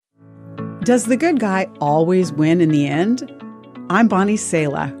Does the good guy always win in the end? I'm Bonnie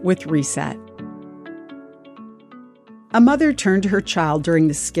Sala with Reset. A mother turned to her child during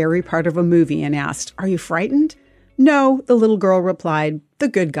the scary part of a movie and asked, "Are you frightened?" "No," the little girl replied, "the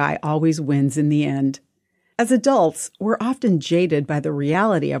good guy always wins in the end." As adults, we're often jaded by the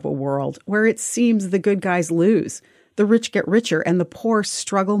reality of a world where it seems the good guys lose, the rich get richer, and the poor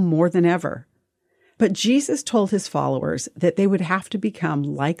struggle more than ever. But Jesus told his followers that they would have to become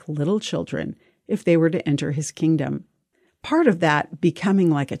like little children if they were to enter his kingdom. Part of that, becoming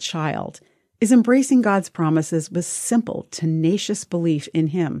like a child, is embracing God's promises with simple, tenacious belief in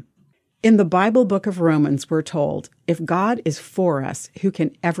him. In the Bible book of Romans, we're told, if God is for us, who can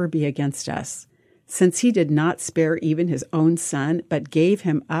ever be against us? Since he did not spare even his own son, but gave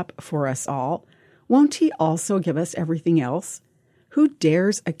him up for us all, won't he also give us everything else? Who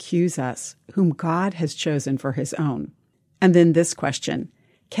dares accuse us, whom God has chosen for his own? And then this question,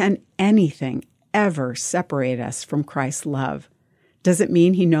 can anything ever separate us from Christ's love? Does it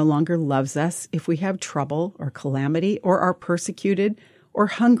mean he no longer loves us if we have trouble or calamity, or are persecuted, or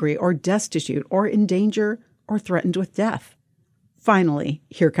hungry, or destitute, or in danger, or threatened with death? Finally,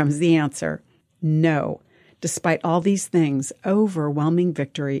 here comes the answer. No. Despite all these things, overwhelming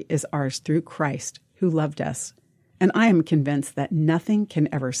victory is ours through Christ, who loved us. And I am convinced that nothing can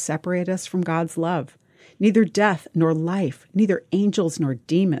ever separate us from God's love. Neither death nor life, neither angels nor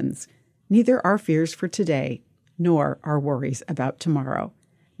demons, neither our fears for today, nor our worries about tomorrow.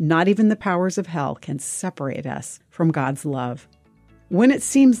 Not even the powers of hell can separate us from God's love. When it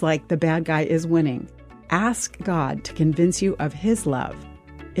seems like the bad guy is winning, ask God to convince you of his love.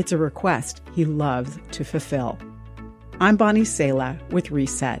 It's a request he loves to fulfill. I'm Bonnie Sala with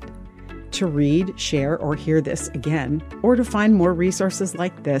Reset. To read, share, or hear this again, or to find more resources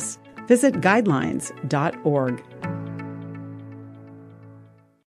like this, visit guidelines.org.